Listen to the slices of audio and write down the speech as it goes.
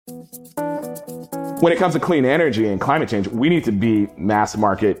When it comes to clean energy and climate change, we need to be mass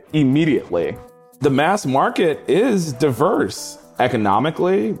market immediately. The mass market is diverse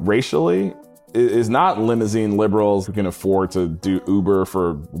economically, racially. It is not limousine liberals who can afford to do Uber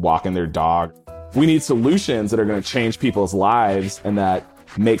for walking their dog. We need solutions that are going to change people's lives and that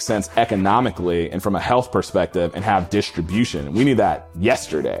make sense economically and from a health perspective and have distribution. We need that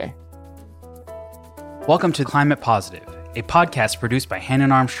yesterday. Welcome to Climate Positive, a podcast produced by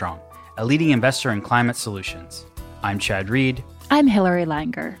Hannon Armstrong, a leading investor in climate solutions. I'm Chad Reed. I'm Hillary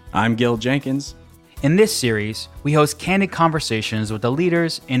Langer. I'm Gil Jenkins. In this series, we host candid conversations with the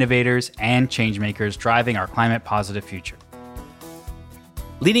leaders, innovators, and changemakers driving our climate-positive future.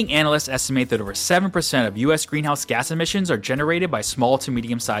 Leading analysts estimate that over 7% of U.S. greenhouse gas emissions are generated by small to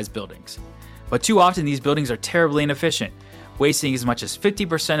medium-sized buildings. But too often, these buildings are terribly inefficient, wasting as much as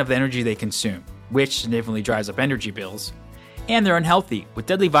 50% of the energy they consume, which significantly drives up energy bills. And they're unhealthy, with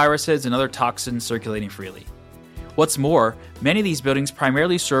deadly viruses and other toxins circulating freely. What's more, many of these buildings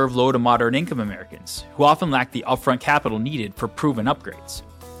primarily serve low to moderate income Americans, who often lack the upfront capital needed for proven upgrades.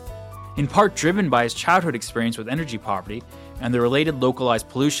 In part driven by his childhood experience with energy poverty and the related localized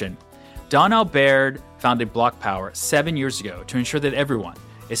pollution, Donnell Baird founded Block Power 7 years ago to ensure that everyone,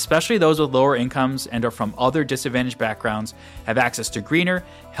 especially those with lower incomes and are from other disadvantaged backgrounds, have access to greener,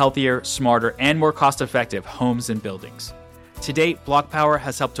 healthier, smarter, and more cost-effective homes and buildings. To date, Block Power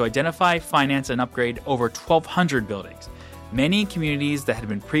has helped to identify, finance, and upgrade over 1,200 buildings, many in communities that had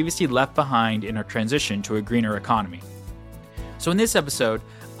been previously left behind in our transition to a greener economy. So in this episode,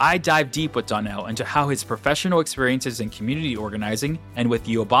 I dive deep with Donnell into how his professional experiences in community organizing and with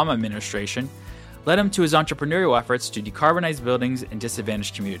the Obama administration led him to his entrepreneurial efforts to decarbonize buildings in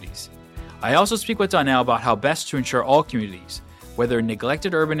disadvantaged communities. I also speak with Donnell about how best to ensure all communities, whether in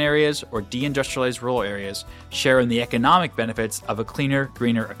neglected urban areas or deindustrialized rural areas, share in the economic benefits of a cleaner,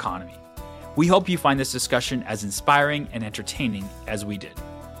 greener economy. We hope you find this discussion as inspiring and entertaining as we did.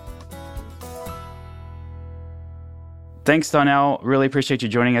 Thanks, Donnell. Really appreciate you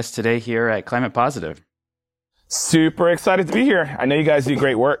joining us today here at Climate Positive. Super excited to be here. I know you guys do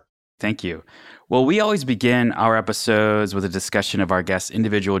great work. Thank you. Well, we always begin our episodes with a discussion of our guest's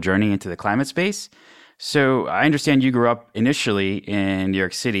individual journey into the climate space. So I understand you grew up initially in New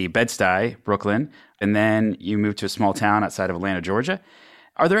York City, Bed-Stuy, Brooklyn, and then you moved to a small town outside of Atlanta, Georgia.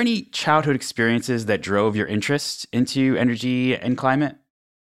 Are there any childhood experiences that drove your interest into energy and climate?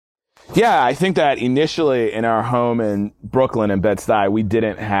 Yeah, I think that initially in our home in Brooklyn and Bed-Stuy, we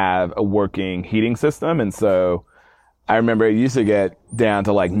didn't have a working heating system. And so I remember it used to get down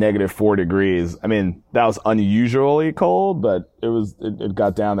to like -4 degrees. I mean, that was unusually cold, but it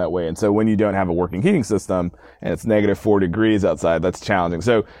got down that way. And so when you don't have a working heating system and it's -4 degrees outside, that's challenging.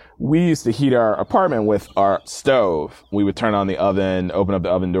 So we used to heat our apartment with our stove. We would turn on the oven, open up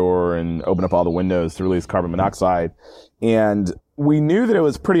the oven door, and open up all the windows to release carbon monoxide. And we knew that it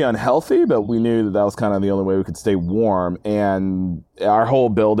was pretty unhealthy, but we knew that that was kind of the only way we could stay warm. And our whole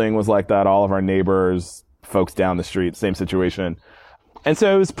building was like that. All of our neighbors, folks down the street, same situation. And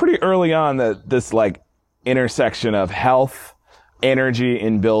so it was pretty early on that this like intersection of health, energy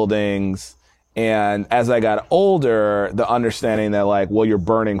in buildings, and as I got older, the understanding that like, well, you're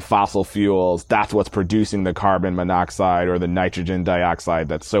burning fossil fuels, that's what's producing the carbon monoxide or the nitrogen dioxide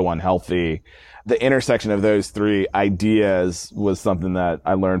that's so unhealthy. The intersection of those three ideas was something that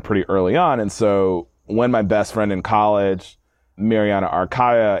I learned pretty early on. And so when my best friend in college, Mariana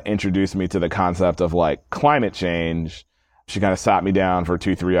Arcaya, introduced me to the concept of like climate change, she kind of sat me down for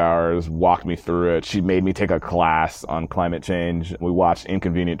 2-3 hours, walked me through it. She made me take a class on climate change. We watched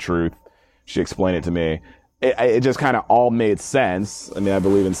Inconvenient Truth. She explained it to me. It just kind of all made sense. I mean, I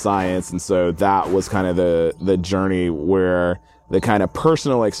believe in science. And so that was kind of the journey where the kind of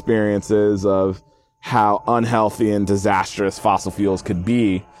personal experiences of how unhealthy and disastrous fossil fuels could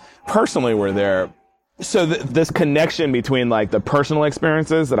be personally were there. So this connection between like the personal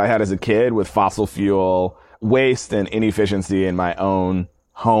experiences that I had as a kid with fossil fuel waste and inefficiency in my own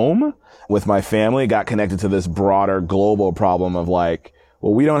home with my family got connected to this broader global problem of like,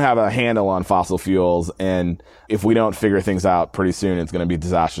 well, we don't have a handle on fossil fuels. And if we don't figure things out pretty soon, it's going to be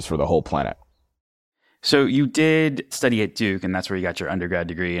disastrous for the whole planet. So you did study at Duke, and that's where you got your undergrad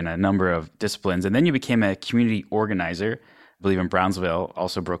degree in a number of disciplines. And then you became a community organizer, I believe in Brownsville,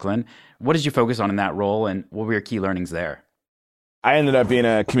 also Brooklyn. What did you focus on in that role, and what were your key learnings there? I ended up being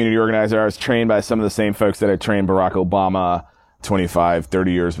a community organizer. I was trained by some of the same folks that had trained Barack Obama 25,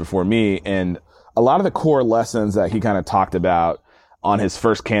 30 years before me. And a lot of the core lessons that he kind of talked about on his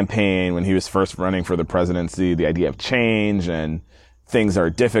first campaign when he was first running for the presidency, the idea of change and things are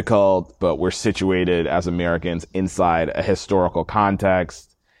difficult, but we're situated as Americans inside a historical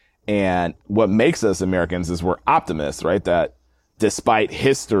context. And what makes us Americans is we're optimists, right? That despite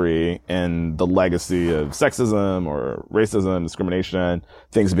history and the legacy of sexism or racism, discrimination,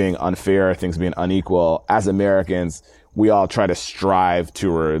 things being unfair, things being unequal, as Americans, we all try to strive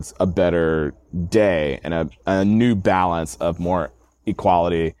towards a better day and a new balance of more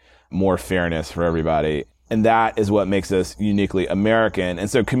equality, more fairness for everybody. And that is what makes us uniquely American. And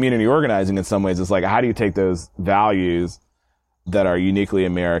so community organizing in some ways is like, how do you take those values that are uniquely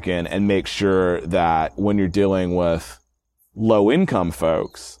American and make sure that when you're dealing with low income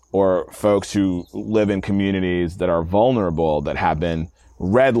folks or folks who live in communities that are vulnerable, that have been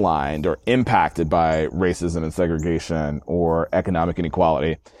redlined or impacted by racism and segregation or economic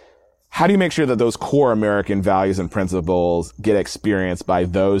inequality, how do you make sure that those core American values and principles get experienced by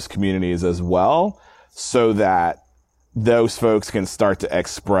those communities as well, so that those folks can start to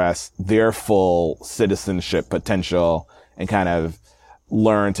express their full citizenship potential and kind of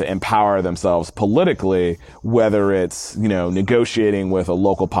learn to empower themselves politically, whether it's, negotiating with a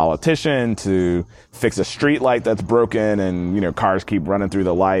local politician to fix a street light that's broken and, cars keep running through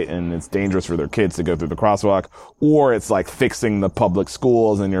the light and it's dangerous for their kids to go through the crosswalk, or it's like fixing the public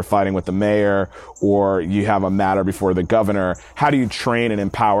schools and you're fighting with the mayor, or you have a matter before the governor. How do you train and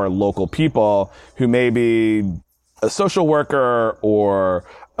empower local people who may be a social worker or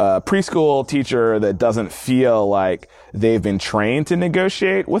a preschool teacher that doesn't feel like they've been trained to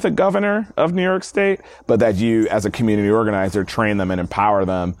negotiate with a governor of New York State, but that you, as a community organizer, train them and empower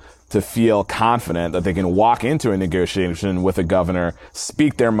them to feel confident that they can walk into a negotiation with a governor,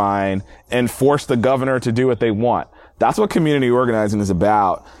 speak their mind, and force the governor to do what they want. That's what community organizing is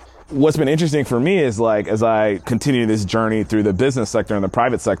about. What's been interesting for me is, like, as I continue this journey through the business sector and the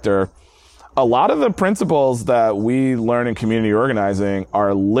private sector, a lot of the principles that we learn in community organizing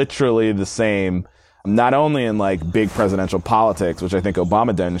are literally the same, not only in like big presidential politics, which I think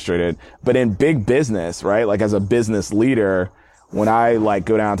Obama demonstrated, but in big business, right? Like as a business leader, when I like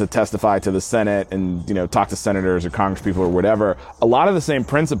go down to testify to the Senate and, talk to senators or congresspeople or whatever, a lot of the same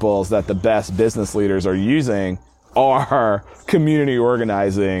principles that the best business leaders are using are community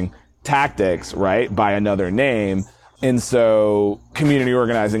organizing tactics, right? By another name. And so community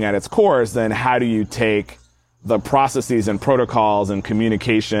organizing at its core is then how do you take the processes and protocols and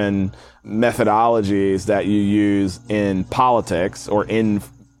communication methodologies that you use in politics or in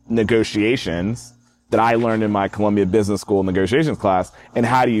negotiations that I learned in my Columbia Business School negotiations class, and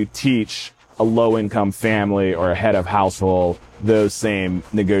how do you teach a low-income family or a head of household those same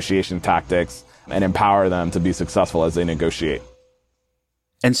negotiation tactics and empower them to be successful as they negotiate.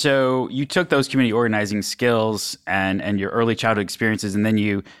 And so you took those community organizing skills and your early childhood experiences, and then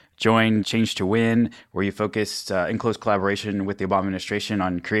you joined Change to Win, where you focused in close collaboration with the Obama administration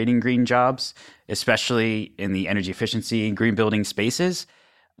on creating green jobs, especially in the energy efficiency and green building spaces.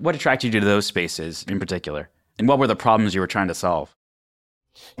 What attracted you to those spaces in particular? And what were the problems you were trying to solve?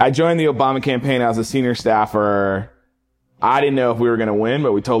 I joined the Obama campaign as a senior staffer. I didn't know if we were going to win,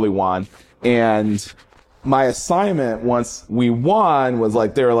 but we totally won. And my assignment once we won was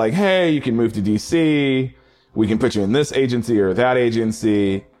like, they were like, hey, you can move to DC. We can put you in this agency or that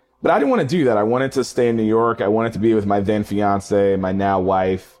agency. But I didn't want to do that. I wanted to stay in New York. I wanted to be with my then fiance, my now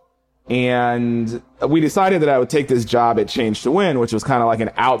wife. And we decided that I would take this job at Change to Win, which was kind of like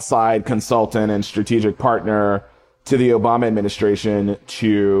an outside consultant and strategic partner to the Obama administration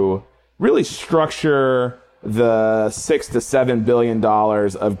to really structure the $6 to $7 billion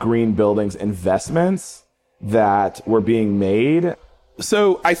of green buildings investments that were being made.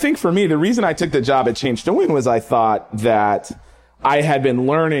 So I think for me, the reason I took the job at Change to Win was I thought that I had been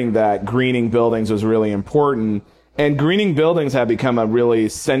learning that greening buildings was really important. And greening buildings had become a really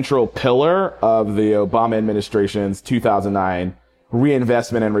central pillar of the Obama administration's 2009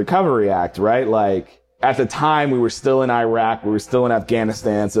 Reinvestment and Recovery Act, right? Like at the time we were still in Iraq, we were still in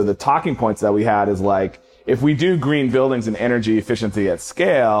Afghanistan. So the talking points that we had is like, if we do green buildings and energy efficiency at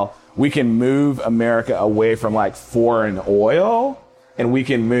scale, we can move America away from like foreign oil, and we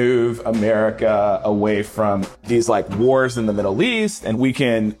can move America away from these like wars in the Middle East, and we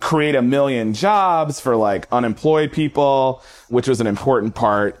can create 1 million jobs for like unemployed people, which was an important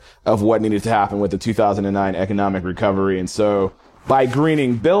part of what needed to happen with the 2009 economic recovery. And so by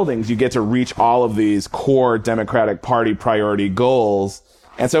greening buildings, you get to reach all of these core Democratic Party priority goals.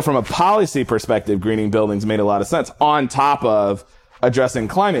 And so from a policy perspective, greening buildings made a lot of sense on top of addressing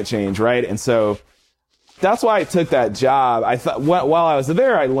climate change, right? And so that's why I took that job. I thought while I was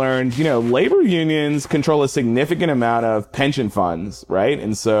there, I learned, labor unions control a significant amount of pension funds, right?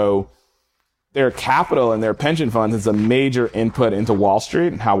 And so their capital and their pension funds is a major input into Wall Street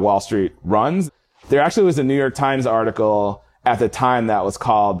and how Wall Street runs. There actually was a New York Times article At the time, that was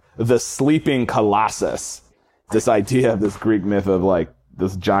called the sleeping colossus. This idea of this Greek myth of like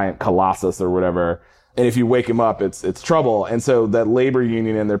this giant colossus or whatever. And if you wake him up, it's trouble. And so that labor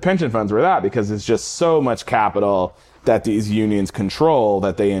union and their pension funds were that, because it's just so much capital that these unions control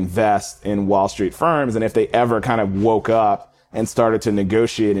that they invest in Wall Street firms. And if they ever kind of woke up and started to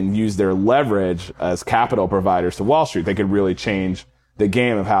negotiate and use their leverage as capital providers to Wall Street, they could really change the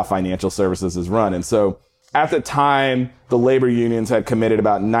game of how financial services is run. And so at the time, the labor unions had committed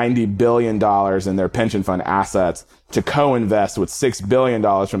about $90 billion in their pension fund assets to co-invest with $6 billion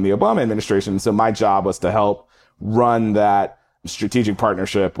from the Obama administration. So my job was to help run that strategic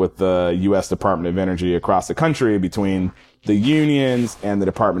partnership with the U.S. Department of Energy across the country between the unions and the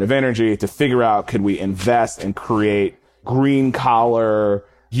Department of Energy to figure out, could we invest and create green collar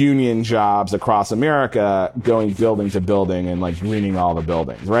union jobs across America, going building to building and like greening all the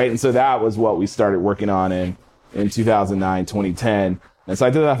buildings, right? And so that was what we started working on in 2009, 2010. And so I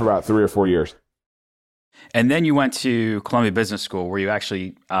did that for about 3 or 4 years. And then you went to Columbia Business School, where you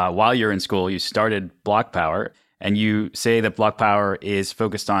actually, while you're in school, you started BlockPower. And you say that BlockPower is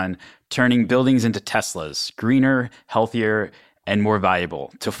focused on turning buildings into Teslas, greener, healthier, and more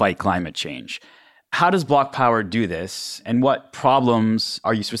valuable to fight climate change. How does BlockPower do this, and what problems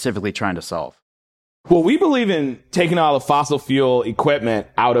are you specifically trying to solve? Well, we believe in taking all the fossil fuel equipment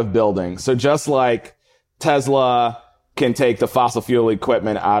out of buildings. So just like Tesla can take the fossil fuel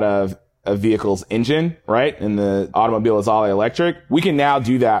equipment out of a vehicle's engine, right? And the automobile is all electric. We can now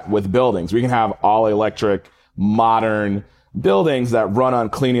do that with buildings. We can have all electric, modern buildings that run on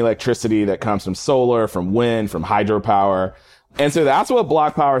clean electricity that comes from solar, from wind, from hydropower. And so that's what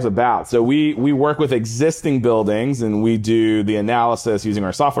BlockPower is about. So we work with existing buildings, and we do the analysis using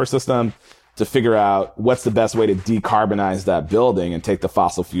our software system to figure out what's the best way to decarbonize that building and take the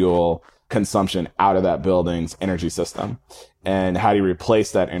fossil fuel consumption out of that building's energy system. And how do you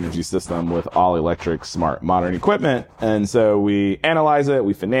replace that energy system with all electric, smart, modern equipment? And so we analyze it,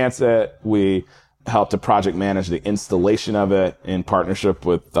 we finance it, we help to project manage the installation of it in partnership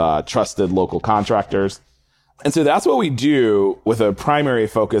with trusted local contractors. And so that's what we do, with a primary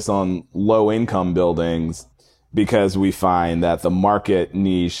focus on low income buildings, because we find that the market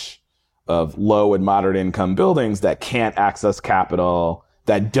niche of low and moderate income buildings that can't access capital,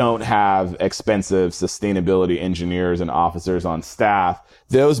 that don't have expensive sustainability engineers and officers on staff,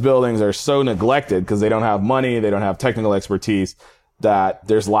 those buildings are so neglected because they don't have money, they don't have technical expertise, that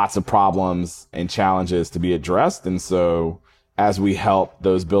there's lots of problems and challenges to be addressed. And so as we help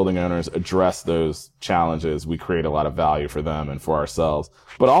those building owners address those challenges, we create a lot of value for them and for ourselves,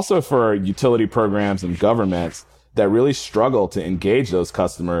 but also for utility programs and governments that really struggle to engage those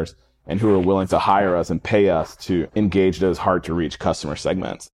customers and who are willing to hire us and pay us to engage those hard to reach customer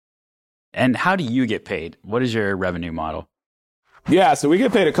segments. And how do you get paid? What is your revenue model? Yeah, so we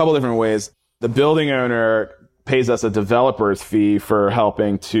get paid a couple different ways. The building owner pays us a developer's fee for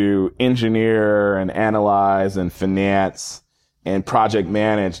helping to engineer and analyze and finance and project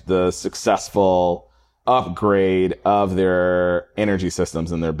manage the successful upgrade of their energy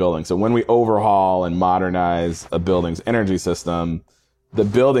systems in their building. So when we overhaul and modernize a building's energy system, the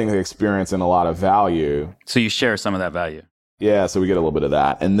building is experiencing a lot of value. So you share some of that value. Yeah, so we get a little bit of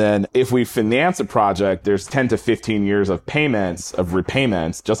that. And then if we finance a project, there's 10 to 15 years of payments, of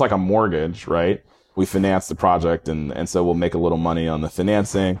repayments, just like a mortgage, right? We finance the project, and so we'll make a little money on the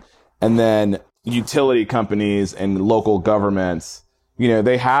financing. And then utility companies and local governments, you know,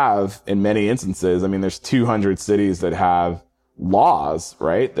 they have, in many instances, I mean, there's 200 cities that have laws,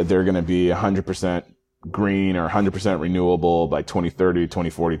 right, that they're going to be 100% green or 100% renewable by 2030,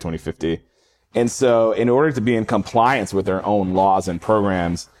 2040, 2050. And so in order to be in compliance with their own laws and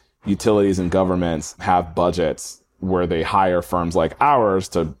programs, utilities and governments have budgets where they hire firms like ours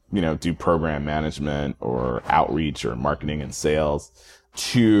to, you know, do program management or outreach or marketing and sales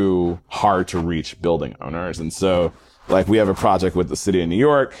to hard to reach building owners. And so like we have a project with the city of New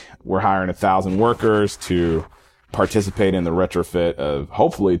York. We're hiring 1,000 workers to participate in the retrofit of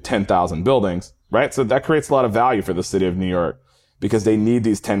hopefully 10,000 buildings, right? So that creates a lot of value for the city of New York because they need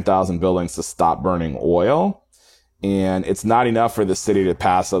these 10,000 buildings to stop burning oil. And it's not enough for the city to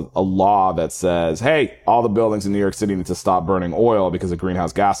pass a law that says, hey, all the buildings in New York City need to stop burning oil because of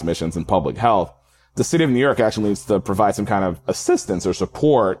greenhouse gas emissions and public health. The city of New York actually needs to provide some kind of assistance or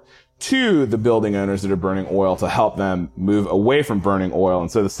support to the building owners that are burning oil to help them move away from burning oil. And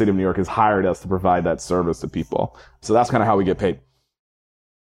so the city of New York has hired us to provide that service to people. So that's kind of how we get paid.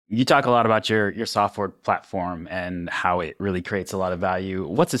 You talk a lot about your software platform and how it really creates a lot of value.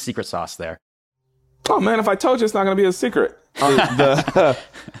 What's the secret sauce there? Oh man, if I told you, it's not going to be a secret.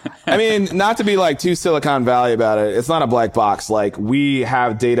 I mean, not to be like too Silicon Valley about it. It's not a black box. Like, we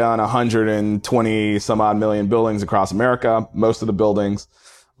have data on 120 some odd million buildings across America, most of the buildings.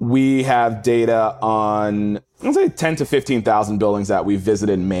 We have data on, let's say, 10 to 15,000 buildings that we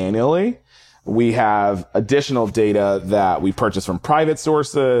visited manually. We have additional data that we purchase from private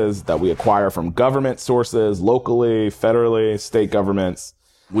sources, that we acquire from government sources, locally, federally, state governments.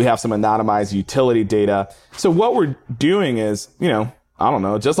 We have some anonymized utility data. So what we're doing is, I don't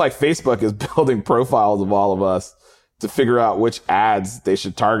know, just like Facebook is building profiles of all of us to figure out which ads they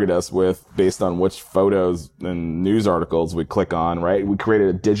should target us with based on which photos and news articles we click on, right? We created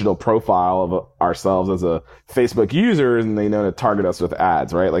a digital profile of ourselves as a Facebook user, and they know to target us with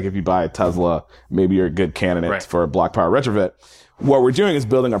ads, right? Like, if you buy a Tesla, maybe you're a good candidate for a Block Power retrofit. What we're doing is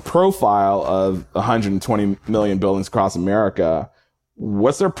building a profile of 120 million buildings across America.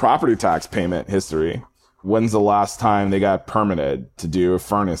 What's their property tax payment history? When's the last time they got permitted to do a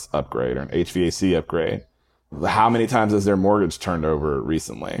furnace upgrade or an HVAC upgrade? How many times has their mortgage turned over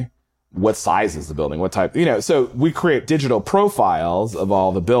recently? What size is the building? What type? So we create digital profiles of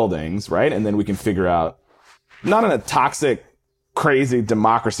all the buildings, right? And then we can figure out, not in a toxic, crazy,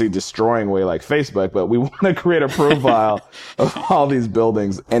 democracy destroying way like Facebook, but we want to create a profile of all these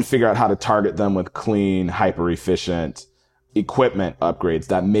buildings and figure out how to target them with clean, hyper efficient equipment upgrades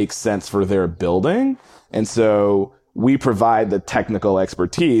that make sense for their building. And so we provide the technical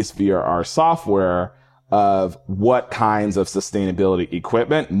expertise via our software of what kinds of sustainability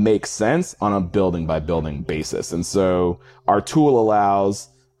equipment makes sense on a building by building basis. And so our tool allows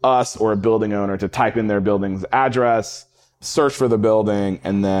us or a building owner to type in their building's address, search for the building,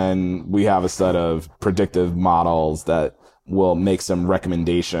 and then we have a set of predictive models that will make some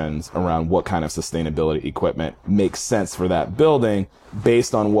recommendations around what kind of sustainability equipment makes sense for that building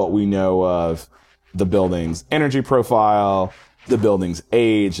based on what we know of the building's energy profile, the building's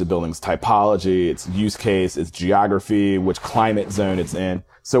age, the building's typology, its use case, its geography, which climate zone it's in.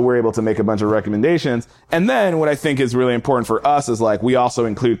 So we're able to make a bunch of recommendations. And then what I think is really important for us is, like, we also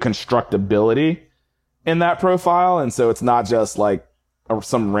include constructability in that profile. And so it's not just like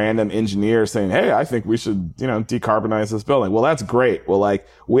some random engineer saying, hey, I think we should, decarbonize this building. Well, that's great. Well, like,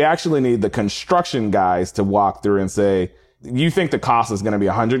 we actually need the construction guys to walk through and say, you think the cost is going to be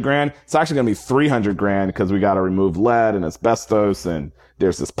 $100,000? It's actually going to be $300,000 because we got to remove lead and asbestos, and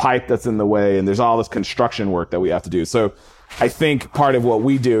there's this pipe that's in the way, and there's all this construction work that we have to do. So I think part of what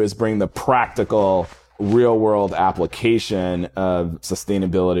we do is bring the practical, real world application of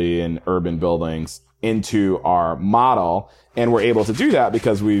sustainability in urban buildings into our model. And we're able to do that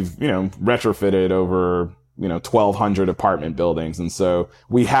because we've, retrofitted over, 1,200 apartment buildings. And so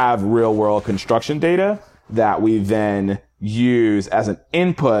we have real world construction data that we then use as an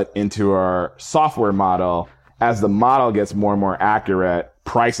input into our software model. As the model gets more and more accurate,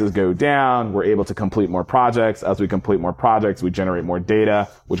 prices go down. We're able to complete more projects. As we complete more projects, we generate more data,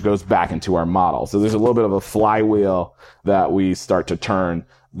 which goes back into our model. So there's a little bit of a flywheel that we start to turn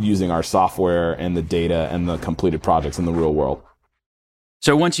using our software and the data and the completed projects in the real world.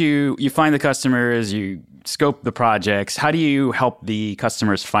 So once you find the customers, you scope the projects, how do you help the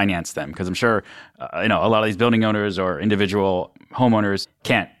customers finance them? Because I'm sure, a lot of these building owners or individual homeowners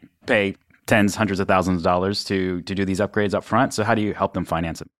can't pay tens, hundreds of thousands of dollars to do these upgrades up front. So how do you help them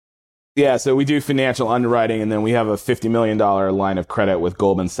finance it? Yeah, so we do financial underwriting, and then we have a $50 million line of credit with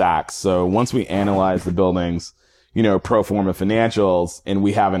Goldman Sachs. So once we analyze the buildings, pro forma financials, and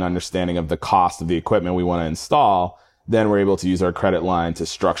we have an understanding of the cost of the equipment we want to install, then we're able to use our credit line to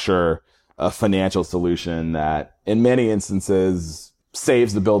structure a financial solution that in many instances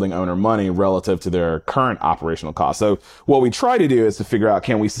saves the building owner money relative to their current operational costs. So what we try to do is to figure out,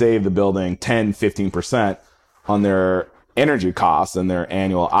 can we save the building 10, 15% on their energy costs and their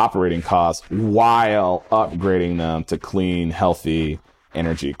annual operating costs while upgrading them to clean, healthy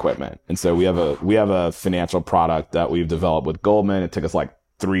energy equipment. And so we have a financial product that we've developed with Goldman. It took us like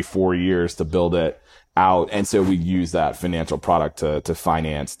 3-4 years to build it out. And so we use that financial product to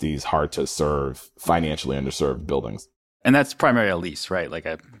finance these hard to serve, financially underserved buildings. And that's primarily a lease, right? Like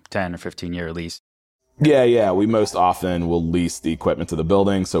a 10 or 15 year lease. Yeah. We most often will lease the equipment to the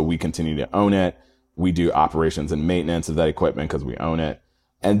building, so we continue to own it. We do operations and maintenance of that equipment because we own it.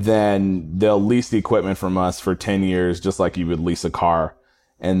 And then they'll lease the equipment from us for 10 years, just like you would lease a car.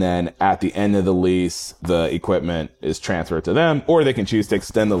 And then at the end of the lease, the equipment is transferred to them, or they can choose to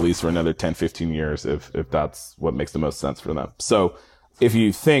extend the lease for another 10, 15 years if that's what makes the most sense for them. So if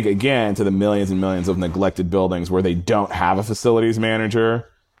you think, again, to the millions and millions of neglected buildings where they don't have a facilities manager,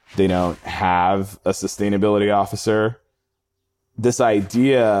 they don't have a sustainability officer, this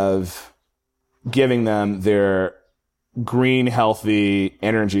idea of giving them their green, healthy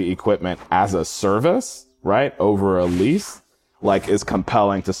energy equipment as a service, right, over a lease, like, is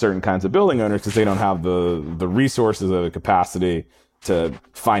compelling to certain kinds of building owners because they don't have the resources or the capacity to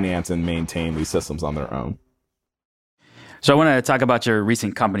finance and maintain these systems on their own. So I want to talk about your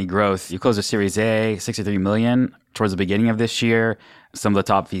recent company growth. You closed a Series A, $63 million towards the beginning of this year. Some of the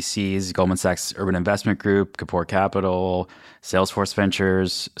top VCs, Goldman Sachs Urban Investment Group, Kapoor Capital, Salesforce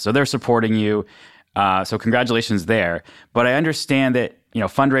Ventures. So they're supporting you. So congratulations there. But I understand that,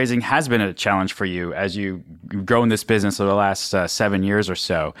 fundraising has been a challenge for you as you've grown this business over the last 7 years or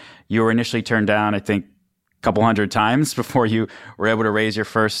so. You were initially turned down, I think, a couple hundred times before you were able to raise your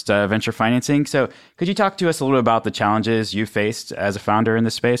first venture financing. So could you talk to us a little bit about the challenges you faced as a founder in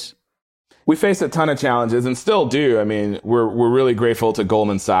this space? We faced a ton of challenges and still do. I mean, we're really grateful to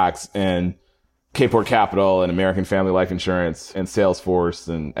Goldman Sachs and Kapoor Capital and American Family Life Insurance and Salesforce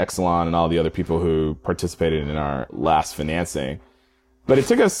and Exelon and all the other people who participated in our last financing. But it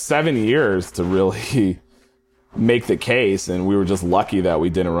took us 7 years to really make the case, and we were just lucky that we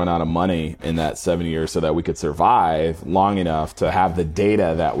didn't run out of money in that 7 years so that we could survive long enough to have the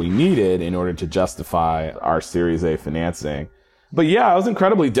data that we needed in order to justify our Series A financing. But yeah, it was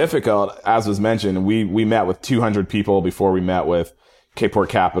incredibly difficult. As was mentioned, we met with 200 people before we met with Kapoor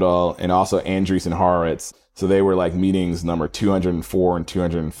Capital and also Andreessen Horowitz. So they were like meetings number 204 and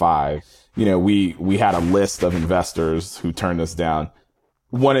 205. We had a list of investors who turned us down.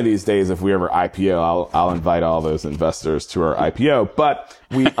 One of these days, if we ever IPO, I'll invite all those investors to our IPO. But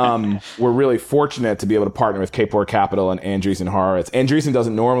we're really fortunate to be able to partner with Kapoor Capital and Andreessen Horowitz. Andreessen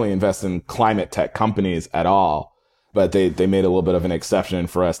doesn't normally invest in climate tech companies at all, but they made a little bit of an exception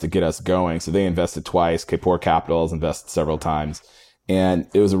for us to get us going. So they invested twice. Kapoor Capital has invested several times. And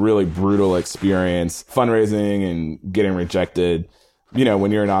it was a really brutal experience, fundraising and getting rejected.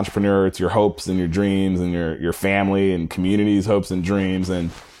 When you're an entrepreneur, it's your hopes and your dreams and your family and community's hopes and dreams.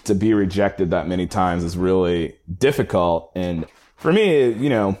 And to be rejected that many times is really difficult. And for me,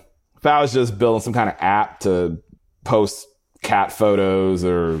 if I was just building some kind of app to post cat photos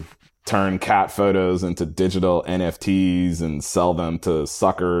or turn cat photos into digital NFTs and sell them to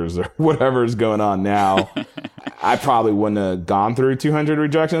suckers or whatever's going on now, I probably wouldn't have gone through 200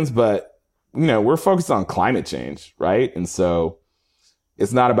 rejections. But, we're focused on climate change, right? And so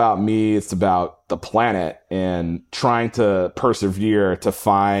it's not about me. It's about the planet and trying to persevere to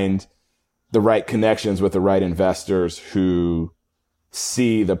find the right connections with the right investors who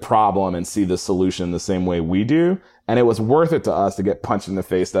see the problem and see the solution the same way we do. And it was worth it to us to get punched in the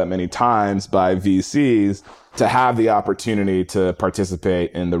face that many times by VCs to have the opportunity to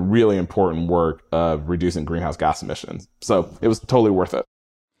participate in the really important work of reducing greenhouse gas emissions. So it was totally worth it.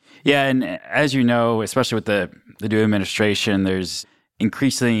 Yeah. And as you know, especially with the new administration, there's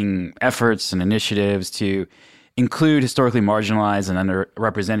increasing efforts and initiatives to include historically marginalized and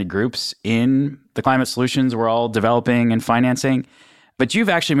underrepresented groups in the climate solutions we're all developing and financing. But you've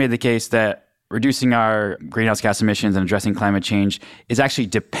actually made the case that reducing our greenhouse gas emissions and addressing climate change is actually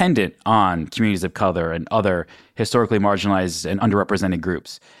dependent on communities of color and other historically marginalized and underrepresented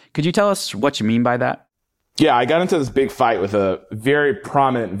groups. Could you tell us what you mean by that? Yeah, I got into this big fight with a very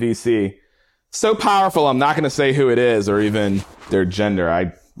prominent VC. So powerful, I'm not going to say who it is or even their gender. I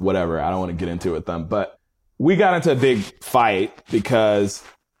don't want to get into it with them. But we got into a big fight because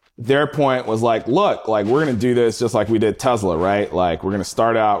their point was like, look, like, we're going to do this just like we did Tesla, right? Like, we're going to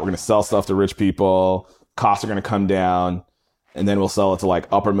start out, we're going to sell stuff to rich people. Costs are going to come down. And then we'll sell it to like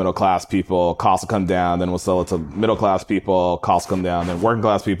upper middle class people. Costs will come down. Then we'll sell it to middle class people. Costs come down. Then working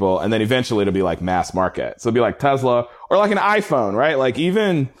class people. And then eventually it'll be like mass market. So it'll be like Tesla or like an iPhone, right? Like you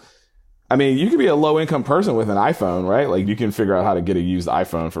could be a low income person with an iPhone, right? Like, you can figure out how to get a used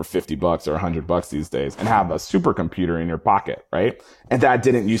iPhone for $50 or $100 these days and have a supercomputer in your pocket, right? And that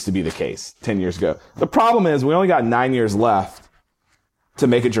didn't used to be the case 10 years ago. The problem is we only got 9 years left to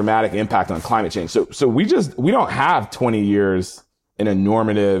make a dramatic impact on climate change. So we don't have 20 years in a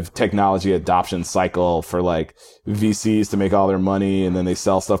normative technology adoption cycle for like VCs to make all their money and then they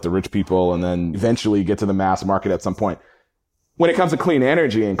sell stuff to rich people and then eventually get to the mass market at some point. When it comes to clean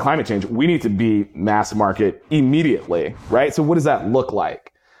energy and climate change, we need to be mass market immediately, right? So what does that look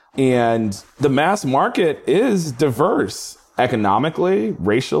like? And the mass market is diverse economically,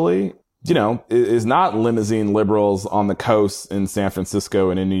 racially, is not limousine liberals on the coast in San Francisco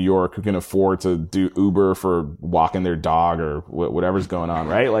and in New York who can afford to do Uber for walking their dog or whatever's going on,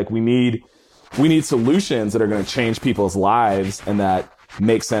 right? Like, we need solutions that are going to change people's lives and that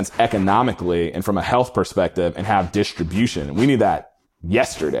make sense economically and from a health perspective and have distribution. We need that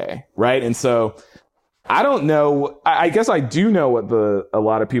yesterday, right? And so I don't know. I guess I do know what a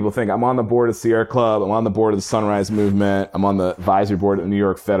lot of people think. I'm on the board of Sierra Club. I'm on the board of the Sunrise Movement. I'm on the advisory board of the New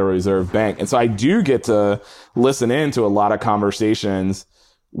York Federal Reserve Bank. And so I do get to listen in to a lot of conversations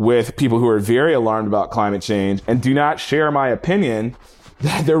with people who are very alarmed about climate change and do not share my opinion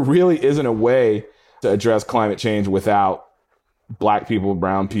that there really isn't a way to address climate change without Black people,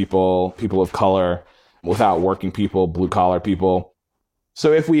 brown people, people of color, without working people, blue collar people.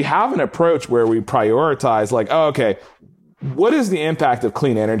 So if we have an approach where we prioritize like, oh, okay, what is the impact of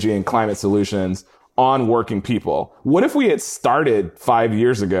clean energy and climate solutions on working people? What if we had started 5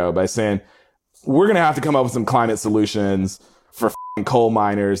 years ago by saying, we're going to have to come up with some climate solutions for coal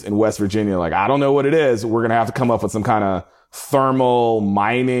miners in West Virginia? Like, I don't know what it is. We're going to have to come up with some kind of thermal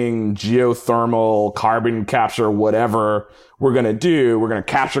mining, geothermal, carbon capture, whatever we're going to do. We're going to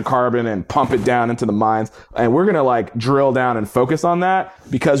capture carbon and pump it down into the mines. And we're going to like drill down and focus on that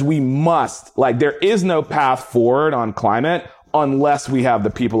because we must, like, there is no path forward on climate unless we have the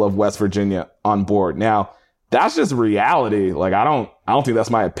people of West Virginia on board. Now, that's just reality. Like, I don't think that's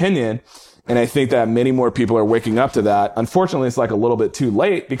my opinion. And I think that many more people are waking up to that. Unfortunately, it's like a little bit too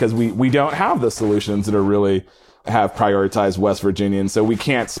late because we don't have the solutions that are really have prioritized West Virginia. And so we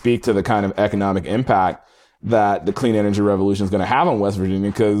can't speak to the kind of economic impact that the clean energy revolution is going to have on West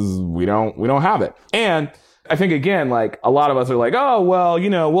Virginia because we don't have it. And I think, again, like a lot of us are like, oh, well,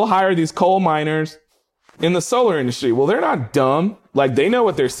 we'll hire these coal miners in the solar industry. Well, they're not dumb. Like, they know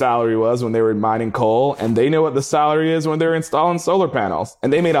what their salary was when they were mining coal, and they know what the salary is when they're installing solar panels.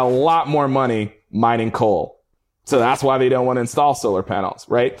 And they made a lot more money mining coal. So that's why they don't want to install solar panels,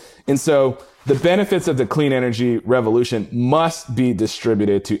 right? And so the benefits of the clean energy revolution must be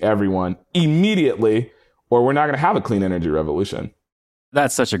distributed to everyone immediately, or we're not going to have a clean energy revolution.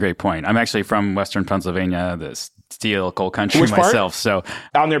 That's such a great point. I'm actually from Western Pennsylvania, the steel coal country Which part? myself. So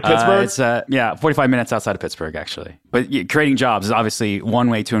out near Pittsburgh? It's 45 minutes outside of Pittsburgh, actually. But creating jobs is obviously one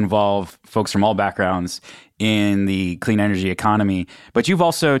way to involve folks from all backgrounds in the clean energy economy. But you've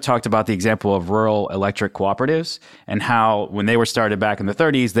also talked about the example of rural electric cooperatives and how when they were started back in the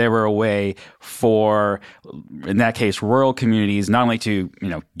 30s, they were a way for, in that case, rural communities not only to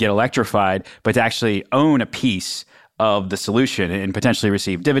get electrified, but to actually own a piece of the solution and potentially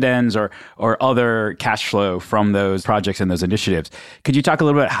receive dividends or other cash flow from those projects and those initiatives. Could you talk a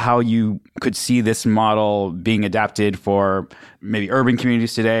little bit how you could see this model being adapted for maybe urban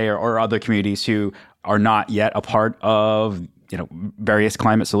communities today or other communities who are not yet a part of various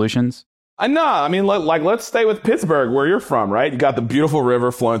climate solutions? No, I mean, let's stay with Pittsburgh, where you're from, right? You got the beautiful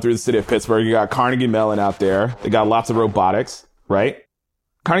river flowing through the city of Pittsburgh. You got Carnegie Mellon out there. They got lots of robotics, right?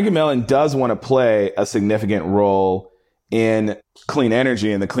 Carnegie Mellon does want to play a significant role in clean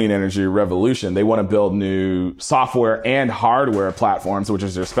energy and the clean energy revolution. They want to build new software and hardware platforms, which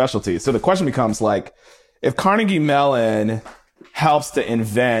is their specialty. So the question becomes like, if Carnegie Mellon helps to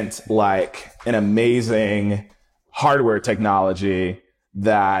invent like an amazing hardware technology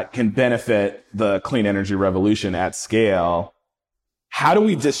that can benefit the clean energy revolution at scale, how do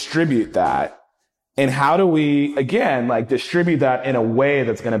we distribute that? And how do we, again, like distribute that in a way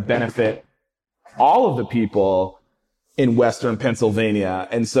that's going to benefit all of the people in Western Pennsylvania?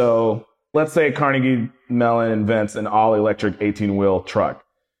 And so let's say Carnegie Mellon invents an all-electric 18-wheel truck,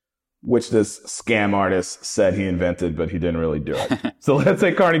 which this scam artist said he invented, but he didn't really do it. So let's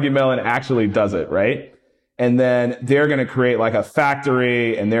say Carnegie Mellon actually does it, right? And then they're going to create like a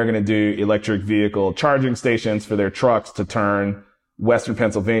factory and they're going to do electric vehicle charging stations for their trucks to turn Western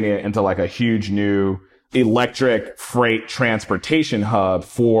Pennsylvania into like a huge new electric freight transportation hub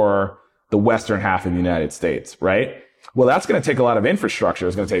for the western half of the United States, right? Well, that's going to take a lot of infrastructure.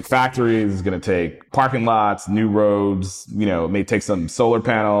 It's going to take factories. It's going to take parking lots, new roads. It may take some solar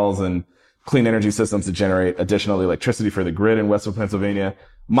panels and clean energy systems to generate additional electricity for the grid in Western Pennsylvania.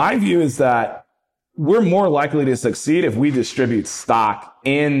 My view is that we're more likely to succeed if we distribute stock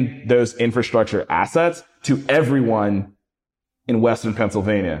in those infrastructure assets to everyone in Western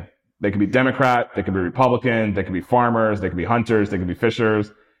Pennsylvania. They could be Democrat, they could be Republican, they could be farmers, they could be hunters, they could be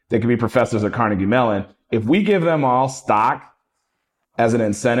fishers, they could be professors at Carnegie Mellon. If we give them all stock as an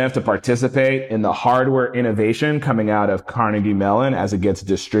incentive to participate in the hardware innovation coming out of Carnegie Mellon as it gets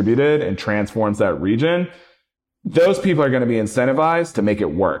distributed and transforms that region, those people are going to be incentivized to make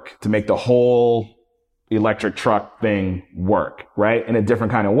it work, to make the whole electric truck thing work, right? In a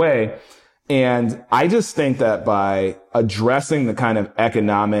different kind of way. And I just think that by addressing the kind of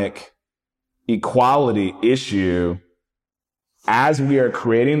economic equality issue as we are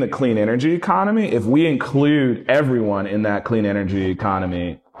creating the clean energy economy, if we include everyone in that clean energy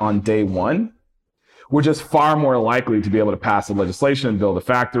economy on day one, we're just far more likely to be able to pass the legislation, build the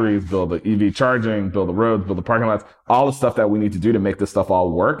factories, build the EV charging, build the roads, build the parking lots, all the stuff that we need to do to make this stuff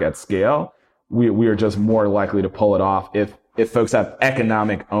all work at scale. We are just more likely to pull it off if folks have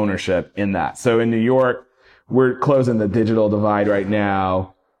economic ownership in that. So in New York, we're closing the digital divide right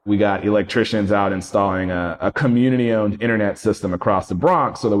now. We got electricians out installing a community-owned internet system across the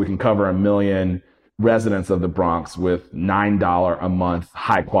Bronx so that we can cover 1 million residents of the Bronx with $9 a month,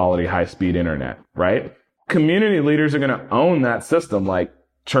 high-quality, high-speed internet, right? Community leaders are going to own that system, like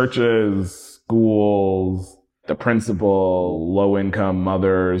churches, schools, the principal, low-income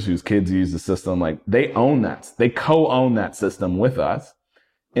mothers whose kids use the system. Like, they own that. They co-own that system with us.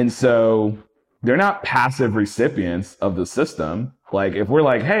 And so they're not passive recipients of the system. Like, if we're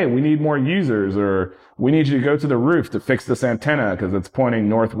like, hey, we need more users, or we need you to go to the roof to fix this antenna because it's pointing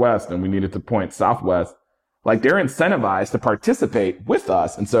northwest and we need it to point southwest, like, they're incentivized to participate with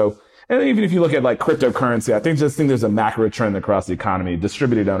us. And so, and even if you look at like cryptocurrency, I think there's a macro trend across the economy,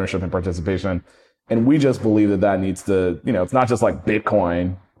 distributed ownership and participation. And we just believe that needs to, it's not just like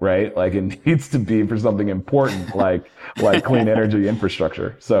Bitcoin, right? Like, it needs to be for something important, like clean energy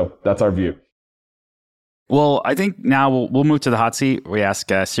infrastructure. So that's our view. Well, I think now we'll move to the hot seat. We ask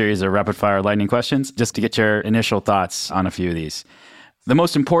a series of rapid fire lightning questions just to get your initial thoughts on a few of these. The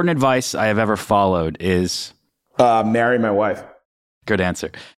most important advice I have ever followed is... marry my wife. Good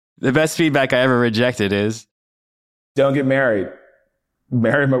answer. The best feedback I ever rejected is... Don't get married.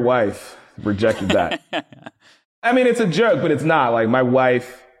 Marry my wife. Rejected that. I mean, it's a joke, but it's not. Like, my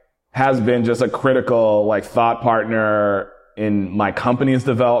wife has been just a critical, like, thought partner in my company's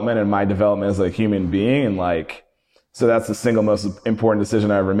development and my development as a human being. And like, so that's the single most important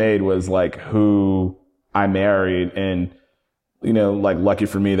decision I ever made, was like who I married. And, like, lucky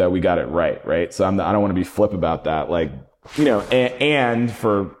for me that we got it right. Right. So I don't want to be flip about that. Like, and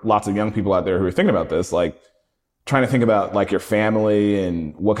for lots of young people out there who are thinking about this, like, trying to think about like your family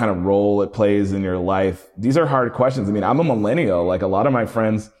and what kind of role it plays in your life. These are hard questions. I mean, I'm a millennial. Like, a lot of my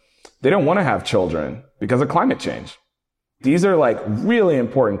friends, they don't want to have children because of climate change. These are like really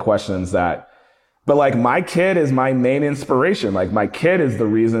important questions but like, my kid is my main inspiration. Like, my kid is the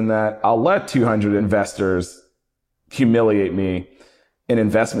reason that I'll let 200 investors humiliate me in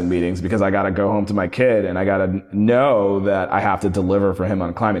investment meetings, because I got to go home to my kid and I got to know that I have to deliver for him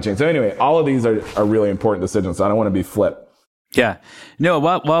on climate change. So anyway, all of these are really important decisions. So I don't want to be flip. Yeah. No,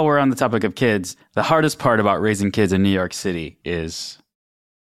 while we're on the topic of kids, the hardest part about raising kids in New York City is...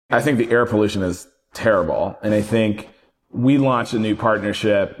 I think the air pollution is terrible. And I think we launched a new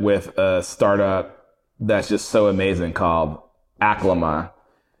partnership with a startup that's just so amazing called Aclama.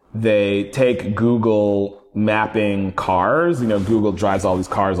 They take Google mapping cars. Google drives all these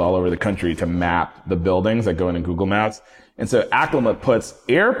cars all over the country to map the buildings that go into Google Maps. And so Aclama puts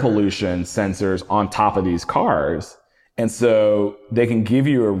air pollution sensors on top of these cars. And so they can give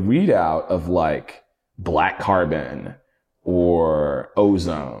you a readout of like black carbon or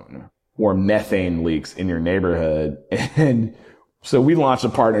ozone or methane leaks in your neighborhood. And so we launched a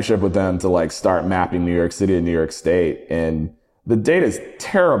partnership with them to like start mapping New York City and New York State. And the data is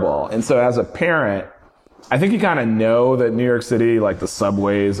terrible. And so as a parent, I think you kind of know that New York City, like, the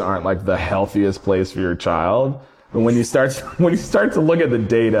subways aren't like the healthiest place for your child. But when you start to look at the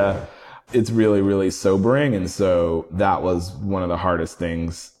data, it's really, really sobering. And so that was one of the hardest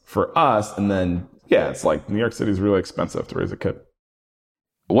things for us. And then, yeah, it's like New York City is really expensive to raise a kid.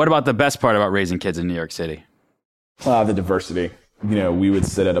 What about the best part about raising kids in New York City? The diversity. We would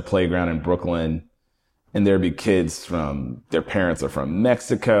sit at a playground in Brooklyn and there'd be kids their parents are from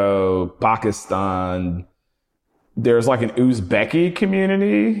Mexico, Pakistan. There's like an Uzbeki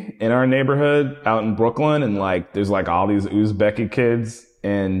community in our neighborhood out in Brooklyn. And like, there's like all these Uzbeki kids,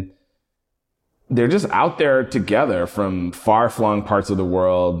 and they're just out there together from far-flung parts of the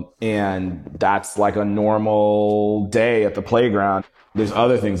world. And that's like a normal day at the playground. There's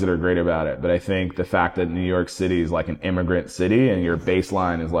other things that are great about it. But I think the fact that New York City is like an immigrant city and your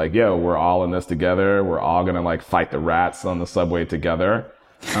baseline is like, yo, we're all in this together. We're all going to like fight the rats on the subway together.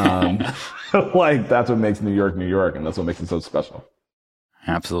 Like, that's what makes New York, New York. And that's what makes it so special.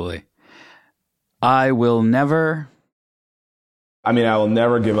 Absolutely. I will never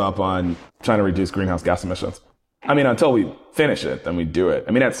give up on trying to reduce greenhouse gas emissions. Until we finish it, then we do it.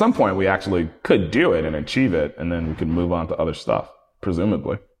 At some point we actually could do it and achieve it, and then we could move on to other stuff,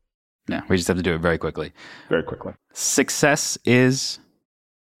 presumably. Yeah, we just have to do it very quickly. Very quickly. Success is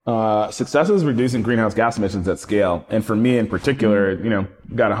reducing greenhouse gas emissions at scale. And for me in particular,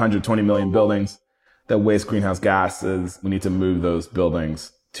 we've got 120 million buildings that waste greenhouse gases. We need to move those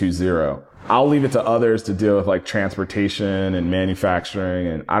buildings to zero. I'll leave it to others to deal with like transportation and manufacturing.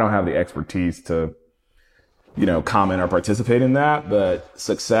 And I don't have the expertise to comment or participate in that, but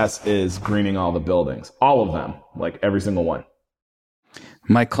success is greening all the buildings, all of them, like every single one.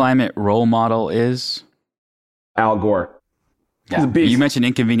 My climate role model is Al Gore. Yeah. You mentioned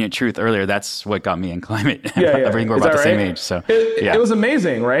Inconvenient Truth earlier. That's what got me in climate. Yeah. I think we're about the same age. So it was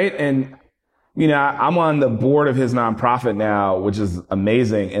amazing, right? And I'm on the board of his nonprofit now, which is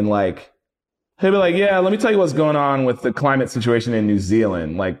amazing. And like, he'll be like, yeah, let me tell you what's going on with the climate situation in New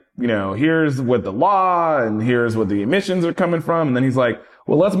Zealand. Like, here's what the law and here's what the emissions are coming from. And then he's like,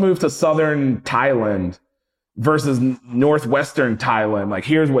 well, let's move to southern Thailand versus northwestern Thailand. Like,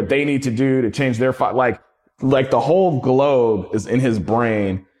 here's what they need to do to change their like the whole globe is in his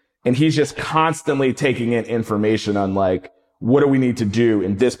brain, and he's just constantly taking in information on like, what do we need to do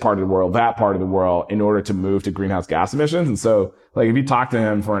in this part of the world, that part of the world in order to move to greenhouse gas emissions. And so like, if you talk to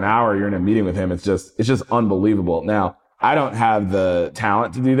him for an hour, you're in a meeting with him, it's just unbelievable. Now, I don't have the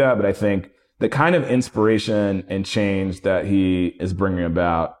talent to do that, but I think the kind of inspiration and change that he is bringing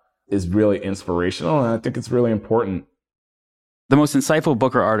about is really inspirational. And I think it's really important. The most insightful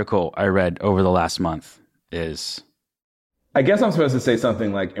book or article I read over the last month is... I guess I'm supposed to say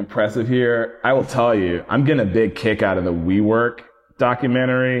something like impressive here. I will tell you, I'm getting a big kick out of the WeWork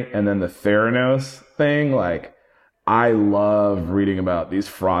documentary and then the Theranos thing. Like, I love reading about these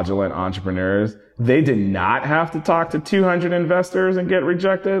fraudulent entrepreneurs. They did not have to talk to 200 investors and get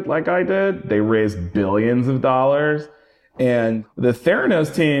rejected like I did. They raised billions of dollars. And the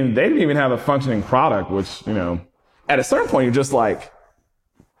Theranos team, they didn't even have a functioning product, which, at a certain point, you're just like,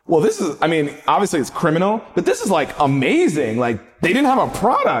 well, this is, obviously it's criminal, but this is like amazing. Like, they didn't have a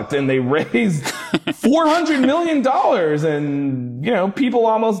product and they raised $400 million and, people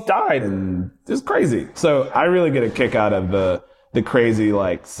almost died, and it's crazy. So I really get a kick out of the crazy,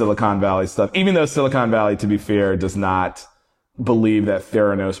 like, Silicon Valley stuff, even though Silicon Valley, to be fair, does not believe that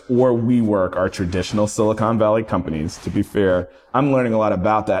Theranos or WeWork are traditional Silicon Valley companies, to be fair. I'm learning a lot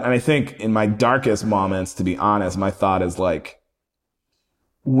about that. And I think in my darkest moments, to be honest, my thought is like,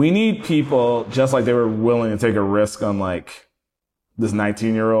 we need people just like they were willing to take a risk on like this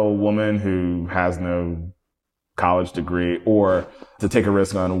 19-year-old woman who has no college degree, or to take a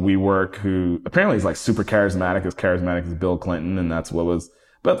risk on WeWork, who apparently is like super charismatic as Bill Clinton. And that's what was,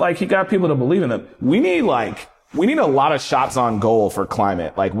 but like he got people to believe in them. We need a lot of shots on goal for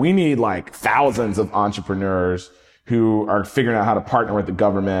climate. Like, we need like thousands of entrepreneurs who are figuring out how to partner with the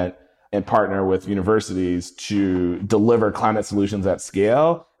government and partner with universities to deliver climate solutions at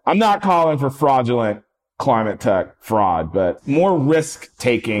scale. I'm not calling for fraudulent climate tech fraud, but more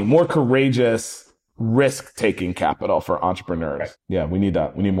risk-taking, more courageous risk-taking capital for entrepreneurs. Yeah, we need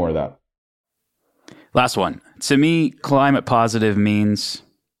that. We need more of that. Last one. To me, climate positive means...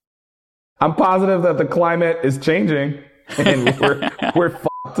 I'm positive that the climate is changing and we're fucked.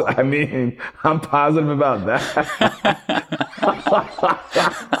 I'm positive about that.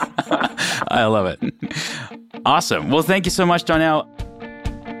 I love it. Awesome. Well, thank you so much, Darnell.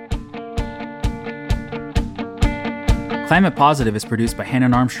 Climate Positive is produced by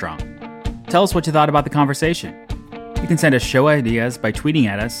Hannon Armstrong. Tell us what you thought about the conversation. You can send us show ideas by tweeting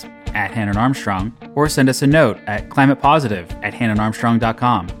at us at Hannon Armstrong, or send us a note at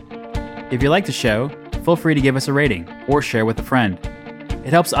climatepositive@hannonarmstrong.com. If you like the show, feel free to give us a rating or share with a friend.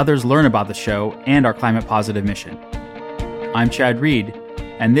 It helps others learn about the show and our climate positive mission. I'm Chad Reed,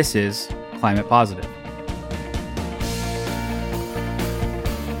 and this is Climate Positive.